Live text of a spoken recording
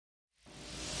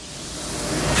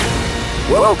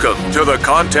Welcome to the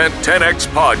Content 10X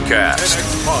Podcast,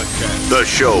 the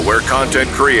show where content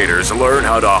creators learn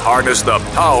how to harness the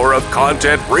power of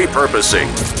content repurposing.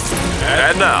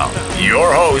 And now,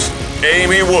 your host,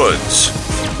 Amy Woods.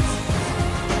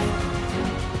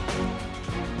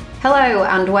 Hello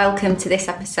and welcome to this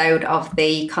episode of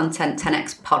the Content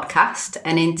 10X Podcast.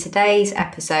 And in today's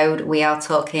episode, we are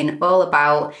talking all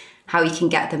about how you can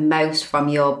get the most from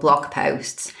your blog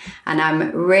posts. And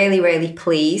I'm really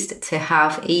pleased to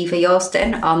have Eva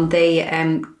Yorston on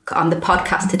the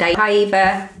podcast today. Hi,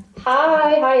 Eva.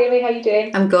 Hi, Amy. How are you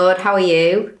doing? I'm good. How are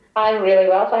you? I'm really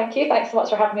well, thank you. Thanks so much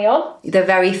for having me on. The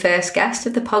very first guest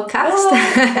of the podcast.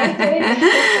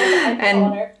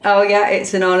 Oh, yeah,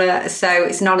 it's an honour. So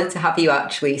it's an honour to have you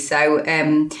actually. So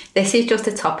this is just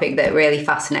a topic that really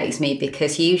fascinates me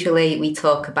because usually we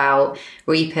talk about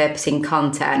repurposing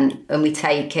content and we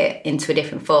take it into a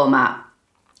different format.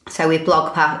 So with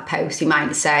blog posts, you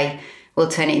might say we'll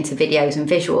turn it into videos and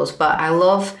visuals, but I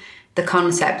love the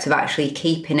concept of actually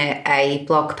keeping it a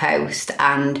blog post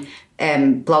and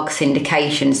blog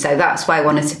syndication. So that's why I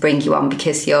wanted to bring you on,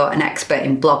 because you're an expert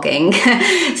in blogging.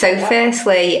 So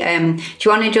firstly, do you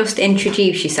want to just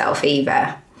introduce yourself,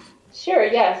 Eva? Sure,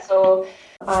 yeah. So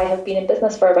I have been in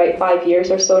business for about 5 years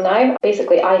or so now.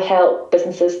 Basically, I help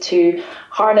businesses to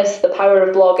harness the power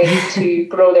of blogging to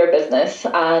grow their business.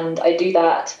 And I do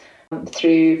that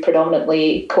through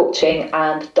predominantly coaching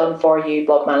and done-for-you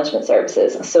blog management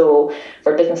services. So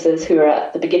for businesses who are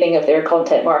at the beginning of their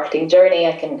content marketing journey,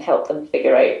 I can help them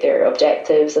figure out their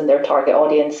objectives and their target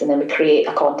audience, and then we create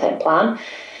a content plan.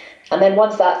 And then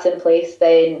once that's in place,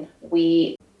 then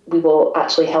we will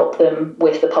actually help them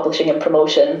with the publishing and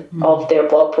promotion of their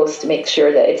blog posts to make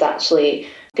sure that it's actually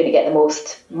going to get the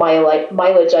most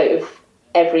mileage out of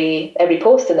every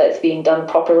post, and that it's being done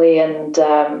properly and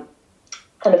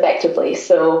effectively.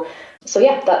 So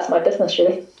yeah, that's my business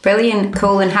really. Brilliant,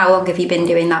 cool. And how long have you been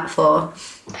doing that for?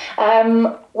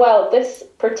 Well, this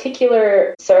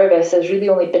particular service has really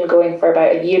only been going for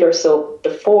about a year or so.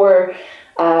 Before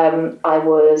I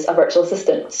was a virtual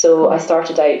assistant. So I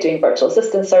started out doing virtual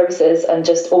assistant services and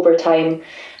just over time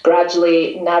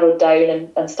gradually narrowed down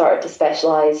and started to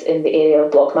specialise in the area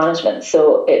of blog management.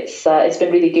 So it's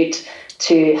been really good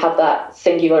to have that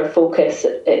singular focus.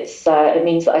 It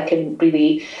means that I can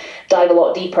really dive a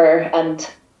lot deeper and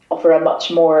offer a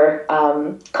much more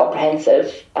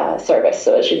comprehensive service.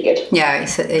 So it's really good. Yeah,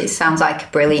 it sounds like a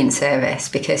brilliant service,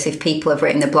 because if people have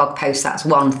written the blog post, that's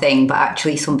one thing, but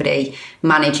actually somebody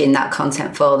managing that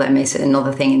content for them is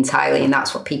another thing entirely, and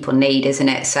that's what people need, isn't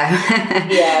it? So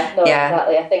Exactly.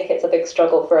 I think it's a big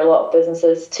struggle for a lot of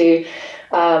businesses to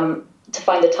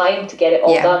find the time to get it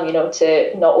all done,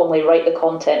 to not only write the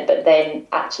content, but then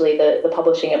actually the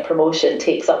publishing and promotion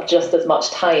takes up just as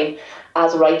much time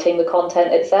as writing the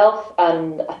content itself.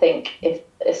 And I think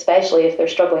especially if they're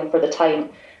struggling for the time,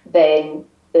 then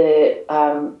the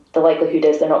likelihood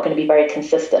is they're not going to be very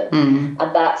consistent. And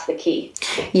that's the key.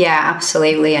 Yeah,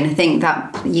 absolutely. And I think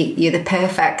that you're the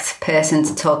perfect person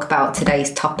to talk about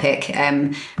today's topic,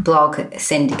 blog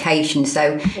syndication.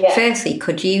 So firstly,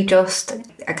 could you just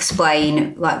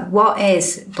explain what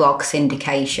is blog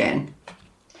syndication?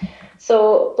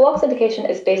 So blog syndication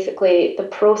is basically the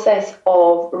process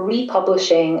of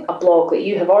republishing a blog that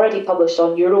you have already published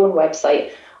on your own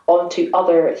website onto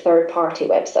other third-party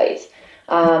websites.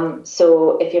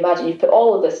 So if you imagine you've put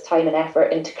all of this time and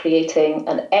effort into creating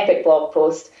an epic blog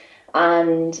post,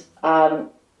 and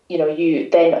you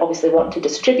then obviously want to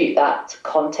distribute that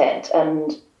content,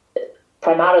 and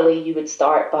primarily you would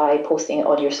start by posting it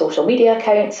on your social media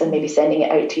accounts and maybe sending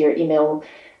it out to your email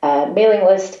mailing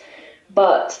list,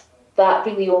 but that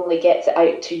really only gets it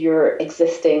out to your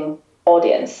existing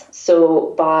audience.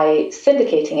 So by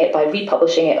syndicating it, by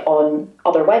republishing it on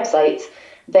other websites,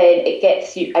 then it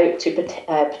gets you out to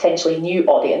potentially new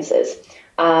audiences.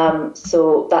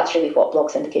 So that's really what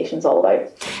blog syndication is all about.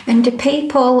 And do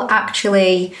people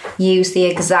actually use the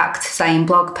exact same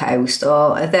blog post,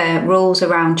 or are there rules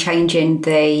around changing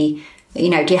do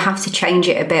you have to change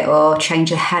it a bit or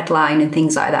change the headline and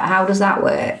things like that? How does that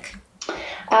work?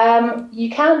 You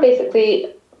can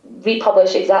basically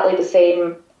republish exactly the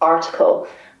same article.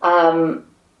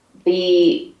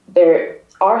 There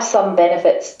are some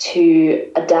benefits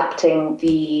to adapting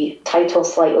the title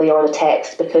slightly or the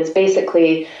text, because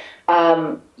basically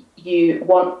you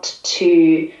want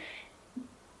to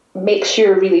make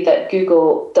sure really that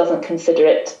Google doesn't consider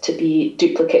it to be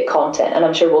duplicate content. And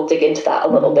I'm sure we'll dig into that a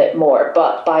little bit more.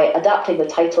 But by adapting the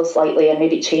title slightly and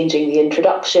maybe changing the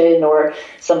introduction or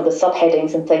some of the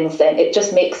subheadings and things, then it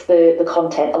just makes the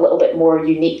content a little bit more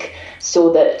unique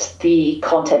so that the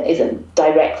content isn't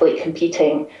directly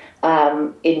competing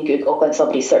in Google when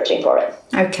somebody's searching for it.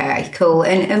 Okay, cool.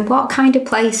 And what kind of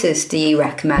places do you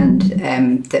recommend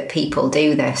that people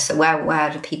do this?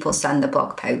 Where do people send the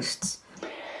blog posts?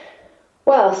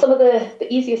 Well, some of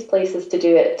the easiest places to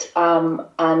do it,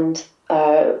 and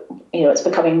it's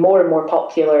becoming more and more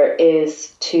popular,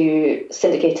 is to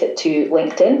syndicate it to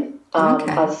LinkedIn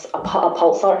as a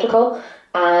Pulse article,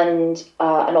 and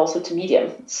also to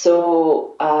Medium.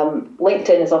 So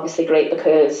LinkedIn is obviously great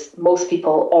because most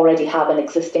people already have an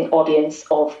existing audience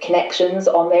of connections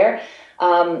on there,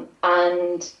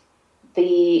 and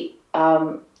you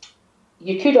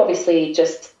could obviously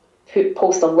just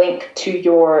post a link to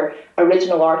your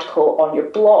original article on your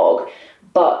blog,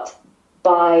 but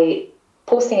by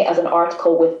posting it as an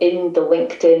article within the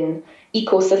LinkedIn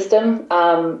ecosystem,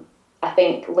 I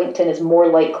think LinkedIn is more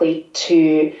likely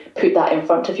to put that in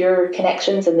front of your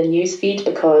connections in the news feed,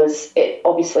 because it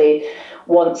obviously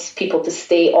wants people to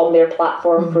stay on their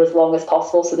platform for as long as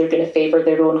possible, so they're going to favor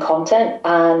their own content,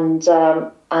 and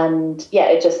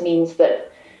it just means that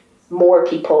more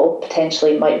people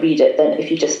potentially might read it than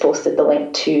if you just posted the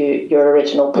link to your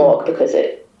original blog, because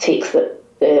it takes the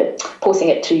posting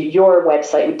it to your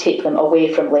website would take them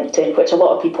away from LinkedIn, which a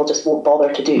lot of people just won't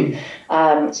bother to do.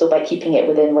 So by keeping it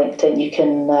within LinkedIn, you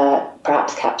can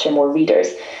perhaps capture more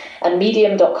readers. And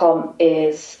Medium.com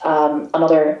is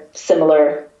another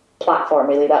similar platform,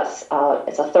 really. It's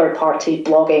a third-party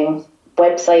blogging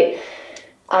website,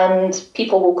 and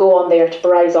people will go on there to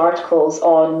browse articles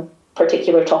on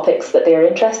particular topics that they're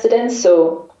interested in.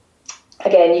 So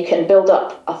again, you can build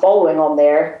up a following on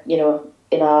there,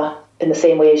 in the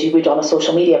same way as you would on a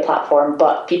social media platform,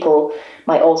 but people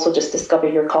might also just discover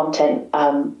your content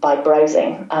by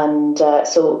browsing. And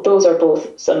so those are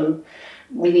both some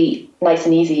really nice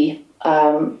and easy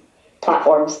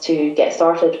platforms to get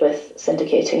started with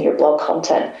syndicating your blog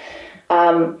content.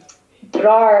 There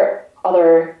are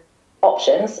other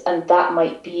options, and that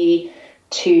might be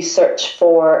to search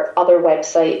for other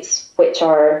websites which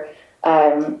are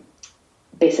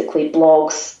basically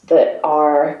blogs that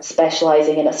are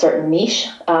specialising in a certain niche.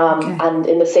 And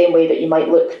in the same way that you might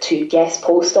look to guest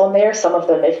post on there, some of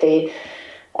them, if they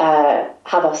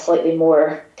have a slightly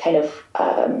more kind of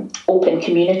open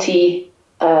community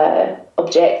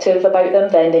objective about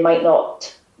them, then they might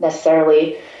not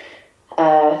necessarily,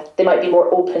 they might be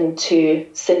more open to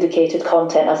syndicated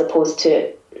content as opposed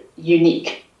to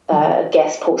unique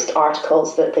guest post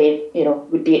articles that they,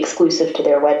 would be exclusive to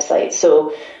their website.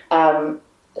 So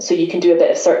you can do a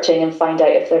bit of searching and find out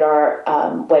if there are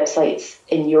websites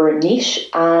in your niche.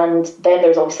 And then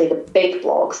there's obviously the big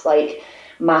blogs like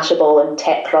Mashable and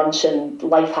TechCrunch and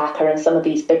Lifehacker and some of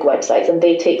these big websites, and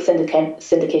they take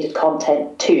syndicated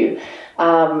content too.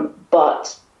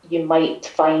 But you might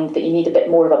find that you need a bit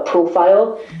more of a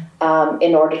profile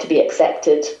in order to be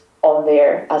accepted on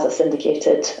there as a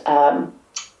syndicated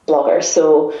blogger.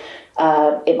 So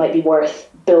it might be worth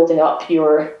building up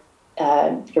your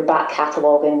back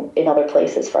catalogue in other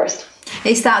places first.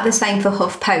 Is that the same for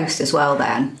HuffPost as well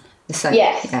then?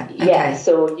 Yes. Yeah. Okay. Yeah.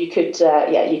 So you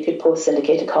could post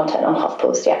syndicated content on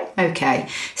HuffPost. Yeah. Okay.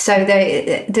 So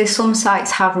there's some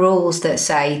sites have rules that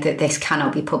say that this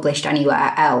cannot be published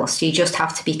anywhere else. You just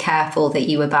have to be careful that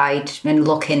you abide and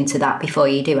look into that before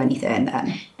you do anything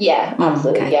then. Yeah,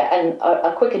 absolutely. Okay. Yeah. And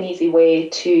a quick and easy way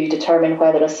to determine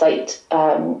whether a site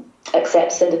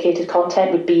accepts syndicated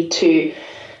content would be to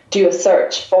do a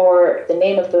search for the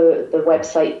name of the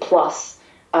website plus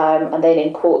and then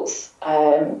in quotes,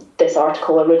 this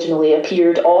article originally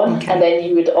appeared on, okay. And then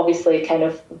you would obviously kind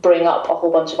of bring up a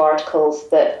whole bunch of articles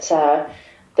that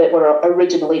were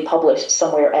originally published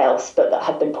somewhere else, but that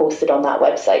have been posted on that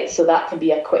website. So that can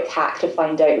be a quick hack to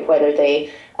find out whether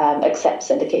they accept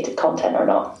syndicated content or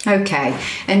not. Okay.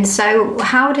 And so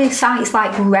how do sites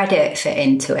like Reddit fit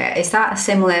into it? Is that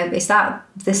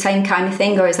the same kind of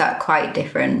thing, or is that quite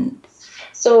different?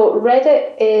 So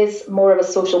Reddit is more of a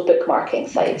social bookmarking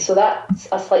site. So that's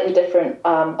a slightly different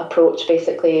approach.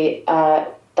 Basically,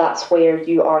 that's where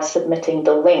you are submitting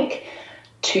the link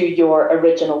to your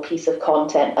original piece of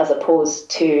content as opposed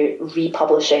to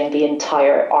republishing the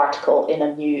entire article in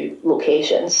a new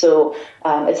location. So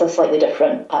it's a slightly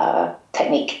different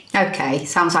technique. Okay,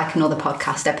 sounds like another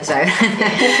podcast episode.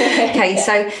 Okay,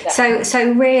 so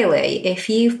really, if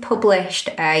you've published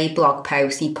a blog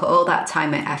post, you put all that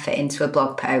time and effort into a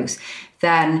blog post,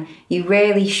 then you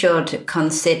really should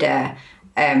consider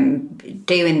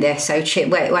doing this. So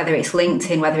whether it's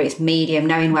LinkedIn, whether it's Medium,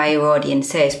 knowing where your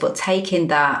audience is, but taking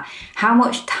that, how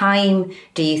much time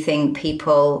do you think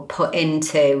people put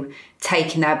into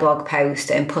taking their blog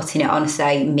post and putting it on,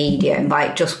 say, Medium,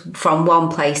 like just from one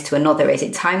place to another? Is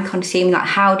it time consuming? Like,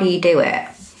 how do you do it?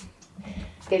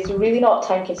 It's really not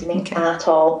time consuming at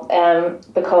all,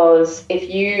 because if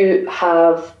you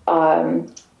have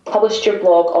published your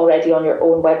blog already on your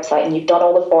own website and you've done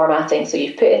all the formatting, so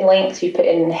you've put in links, you've put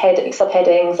in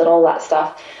subheadings and all that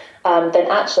stuff, then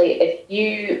actually if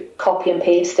you copy and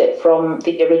paste it from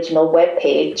the original web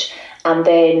page and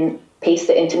then paste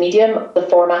it into Medium, the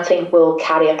formatting will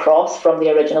carry across from the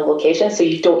original location, so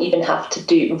you don't even have to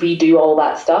redo all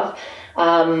that stuff,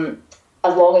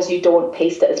 as long as you don't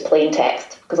paste it as plain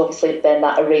text, because obviously then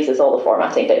that erases all the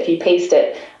formatting. But if you paste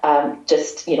it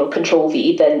just Control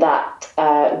V, then that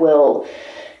will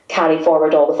carry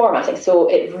forward all the formatting. So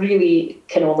it really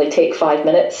can only take 5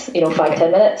 minutes,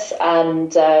 5-10 minutes,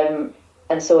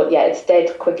 and so it's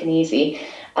dead quick and easy.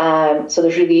 So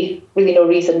there's really no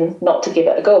reason not to give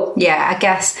it a go. Yeah, I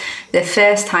guess the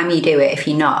first time you do it, if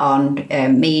you're not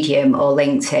on Medium or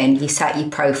LinkedIn, you set your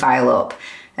profile up.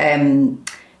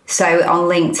 So on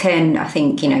LinkedIn, I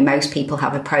think, most people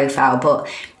have a profile, but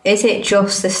is it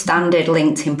just the standard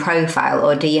LinkedIn profile,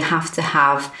 or do you have to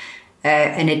have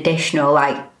an additional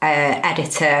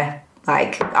editor,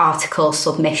 article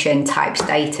submission type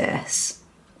status?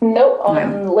 No,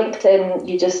 on LinkedIn,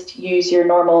 you just use your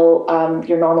normal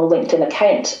LinkedIn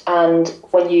account. And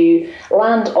when you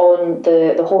land on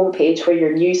the homepage where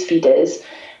your newsfeed is,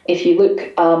 if you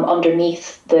look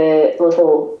underneath the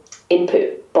little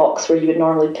input box where you would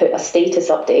normally put a status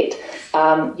update,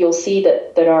 you'll see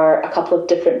that there are a couple of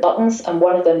different buttons, and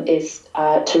one of them is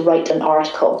to write an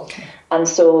article. Okay. And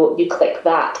so you click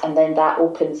that, and then that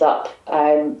opens up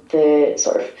the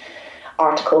sort of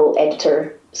article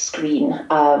editor screen.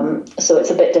 So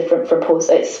it's a bit different from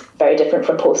it's very different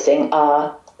from posting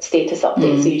a status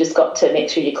update. So you just got to make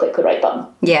sure you click the right button.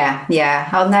 Yeah.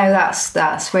 Oh no,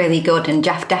 that's really good, and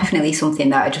definitely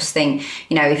something that I just think,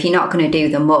 if you're not going to do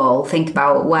them all, think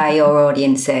about where your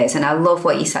audience is. And I love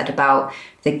what you said about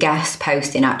the guest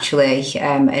posting, actually,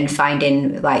 and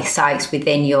finding sites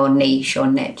within your niche or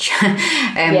niche.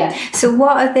 So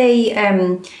what are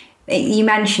the you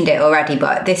mentioned it already,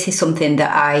 but this is something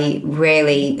that I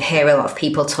really hear a lot of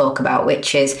people talk about,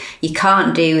 which is you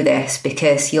can't do this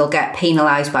because you'll get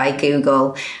penalised by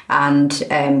Google, and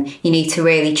you need to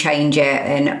really change it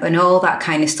and all that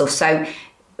kind of stuff. So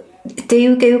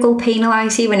do Google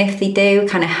penalise you? And if they do,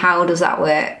 kind of how does that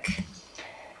work?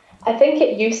 I think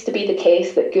it used to be the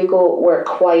case that Google were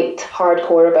quite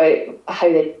hardcore about how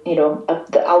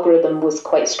the algorithm was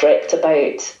quite strict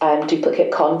about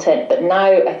duplicate content. But now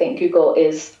I think Google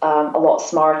is a lot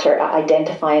smarter at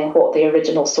identifying what the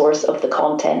original source of the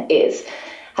content is.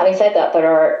 Having said that,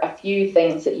 there are a few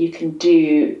things that you can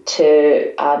do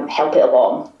to help it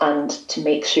along and to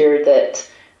make sure that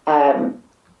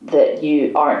that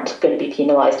you aren't going to be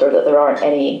penalised, or that there aren't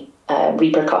any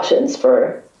repercussions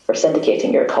for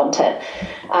syndicating your content.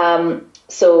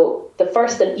 So the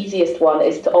first and easiest one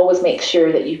is to always make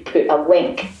sure that you put a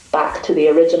link back to the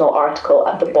original article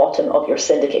at the bottom of your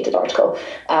syndicated article,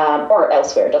 or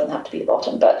elsewhere. It doesn't have to be the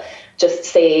bottom, but just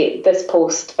say this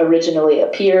post originally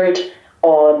appeared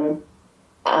on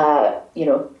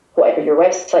whatever your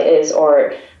website is,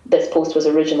 or this post was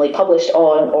originally published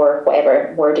on, or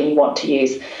whatever wording you want to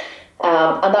use.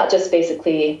 And that just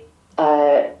basically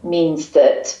means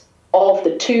that of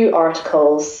the two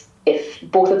articles, if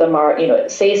both of them are,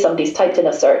 say somebody's typed in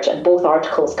a search and both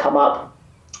articles come up,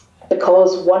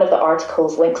 because one of the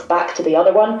articles links back to the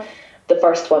other one, the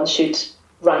first one should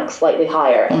rank slightly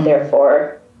higher and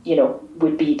therefore,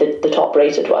 would be the top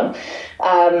rated one.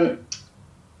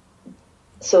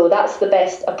 So that's the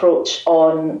best approach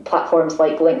on platforms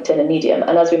like LinkedIn and Medium.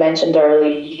 And as we mentioned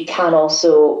earlier, you can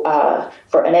also,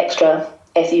 for an extra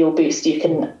SEO boost, you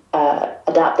can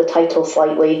adapt the title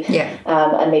slightly,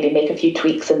 and maybe make a few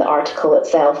tweaks in the article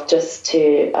itself just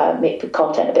to make the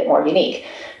content a bit more unique.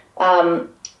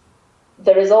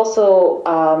 There is also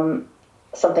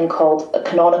something called a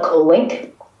canonical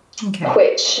link,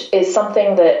 which is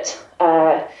something that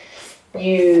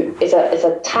is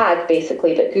a tag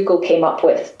basically that Google came up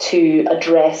with to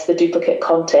address the duplicate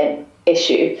content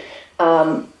issue,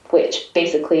 which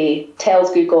basically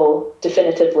tells Google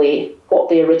definitively what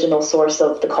the original source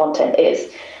of the content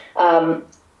is. You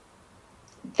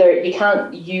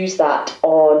can't use that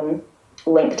on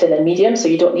LinkedIn and Medium, so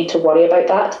you don't need to worry about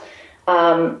that.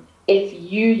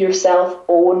 if you yourself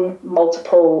own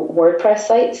multiple WordPress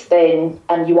sites, then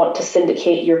and you want to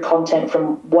syndicate your content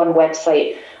from one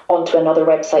website onto another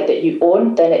website that you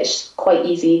own, then it's quite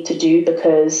easy to do,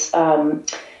 because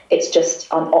it's just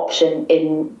an option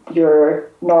in your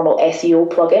normal SEO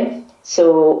plugin.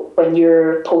 So when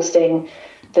you're posting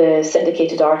the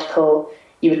syndicated article,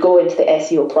 you would go into the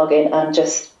SEO plugin and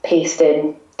just paste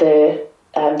in the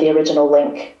original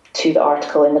link to the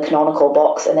article in the canonical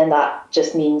box, and then that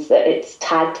just means that it's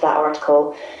tagged that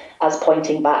article as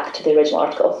pointing back to the original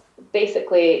article.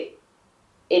 Basically,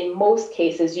 in most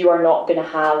cases, you are not going to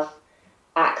have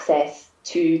access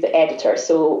to the editor.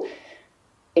 So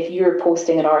if you're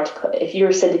posting an article, if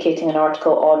you're syndicating an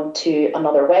article onto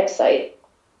another website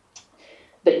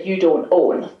that you don't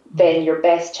own, then your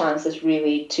best chance is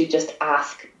really to just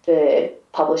ask the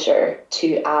publisher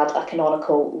to add a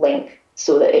canonical link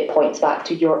so that it points back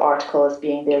to your article as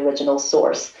being the original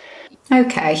source.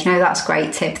 Okay, no, that's a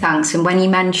great tip, thanks. And when you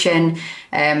mention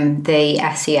the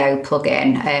SEO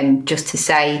plugin, just to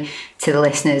say to the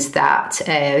listeners that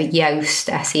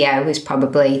Yoast SEO is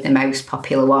probably the most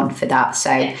popular one for that.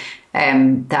 So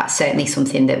that's certainly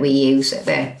something that we use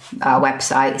at our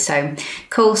website. So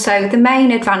cool. So the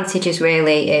main advantages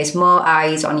really is more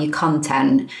eyes on your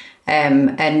content,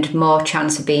 and more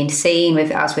chance of being seen.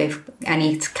 As with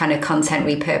any kind of content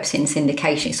repurposing,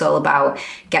 syndication, it's all about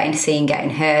getting seen,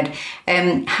 getting heard.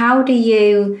 How do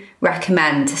you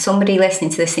recommend somebody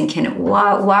listening to this thinking,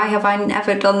 why have I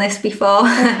never done this before?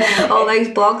 All those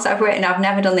blogs I've written, I've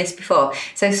never done this before.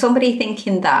 So somebody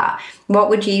thinking that, what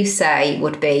would you say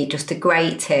would be just a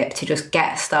great tip to just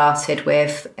get started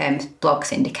with blog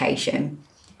syndication?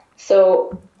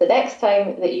 So the next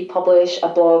time that you publish a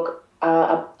blog,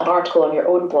 an article on your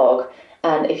own blog,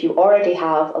 and if you already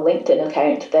have a LinkedIn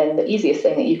account, then the easiest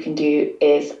thing that you can do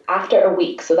is after a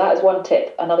week. So that is one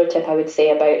tip. Another tip I would say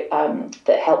about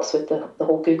that helps with the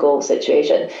whole Google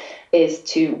situation is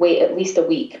to wait at least a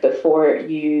week before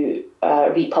you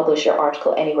republish your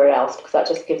article anywhere else, because that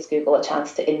just gives Google a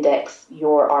chance to index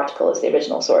your article as the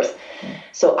original source.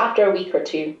 So after a week or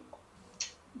two,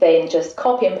 then just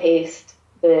copy and paste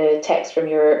the text from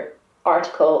your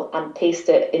article and paste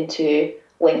it into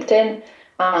LinkedIn,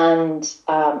 and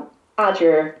add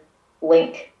your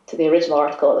link to the original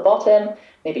article at the bottom,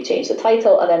 maybe change the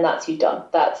title, and then that's you done.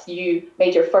 That's you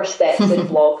made your first steps in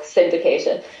blog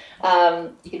syndication.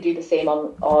 You can do the same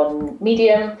on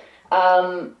Medium,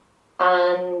 so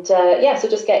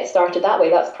just get started that way.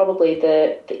 That's probably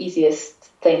the easiest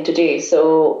thing to do.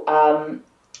 So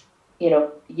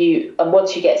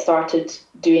once you get started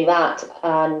doing that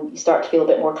and you start to feel a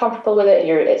bit more comfortable with it, and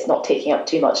it's not taking up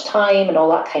too much time and all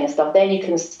that kind of stuff, then you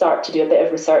can start to do a bit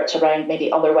of research around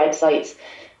maybe other websites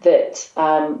that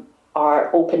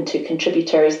are open to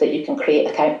contributors that you can create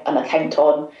an account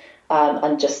on,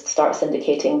 and just start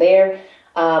syndicating there.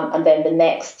 And then the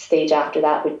next stage after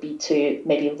that would be to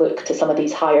maybe look to some of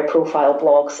these higher profile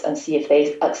blogs and see if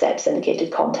they accept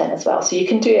syndicated content as well. So you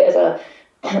can do it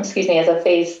as a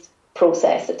phased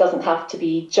process. It doesn't have to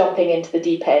be jumping into the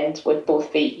deep end with both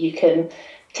feet. You can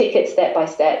take it step by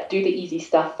step, do the easy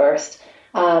stuff first,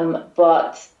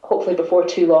 but hopefully before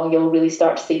too long you'll really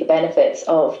start to see the benefits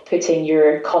of putting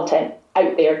your content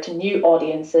out there to new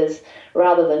audiences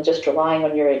rather than just relying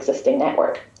on your existing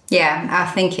network. Yeah,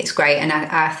 I think it's great, and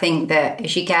I think that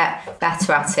as you get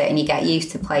better at it and you get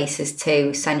used to places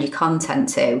to send your content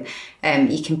to,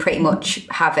 you can pretty much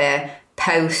have a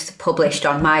post published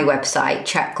on my website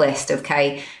checklist.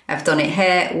 Okay, I've done it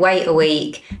here, wait a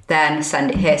week, then send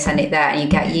it here, send it there, and you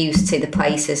get used to the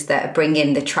places that are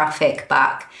bringing the traffic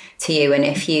back to you. And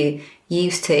if you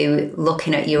used to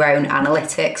looking at your own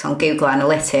analytics on Google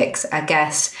Analytics, I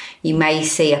guess you may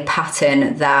see a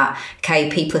pattern that,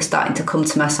 okay, people are starting to come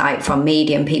to my site from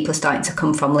Medium, people are starting to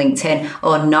come from LinkedIn,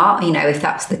 or not. If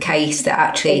that's the case, that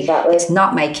actually It's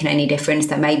not making any difference,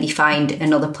 then maybe find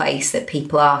another place that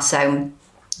people are. So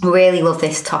really love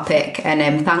this topic,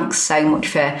 and thanks so much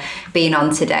for being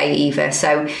on today, Eva.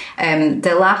 So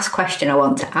the last question I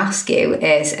want to ask you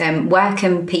is, where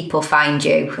can people find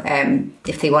you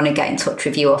if they want to get in touch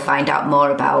with you or find out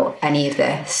more about any of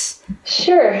this?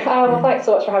 Sure. Well, thanks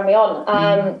so much for having me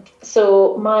on.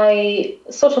 So my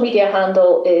social media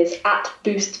handle is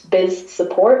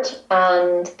 @BoostBizSupport,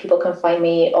 and people can find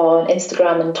me on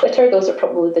Instagram and Twitter. Those are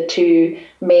probably the two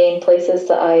main places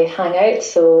that I hang out.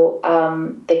 So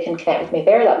they can connect with me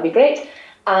there. That would be great.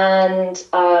 And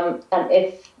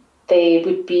if they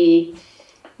would be,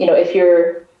 if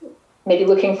you're maybe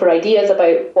looking for ideas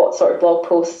about what sort of blog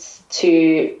posts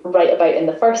to write about in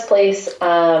the first place,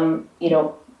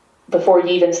 before you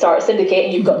even start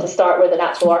syndicating, you've got to start with an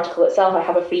actual article itself. I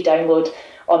have a free download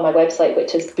on my website,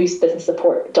 which is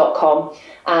boostbusinesssupport.com,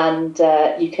 and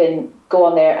you can go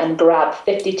on there and grab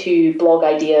 52 blog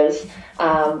ideas,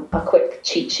 a quick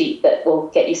cheat sheet that will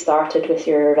get you started with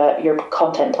your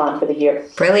content plan for the year.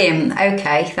 Brilliant.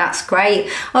 Okay, that's great.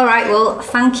 All right, well,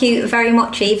 thank you very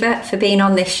much, Eva, for being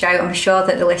on this show. I'm sure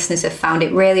that the listeners have found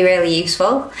it really, really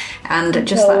useful. And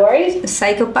just no worries.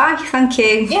 Say goodbye. Thank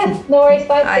you. Yeah, no worries.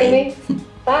 Bye, Amy.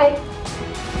 Bye.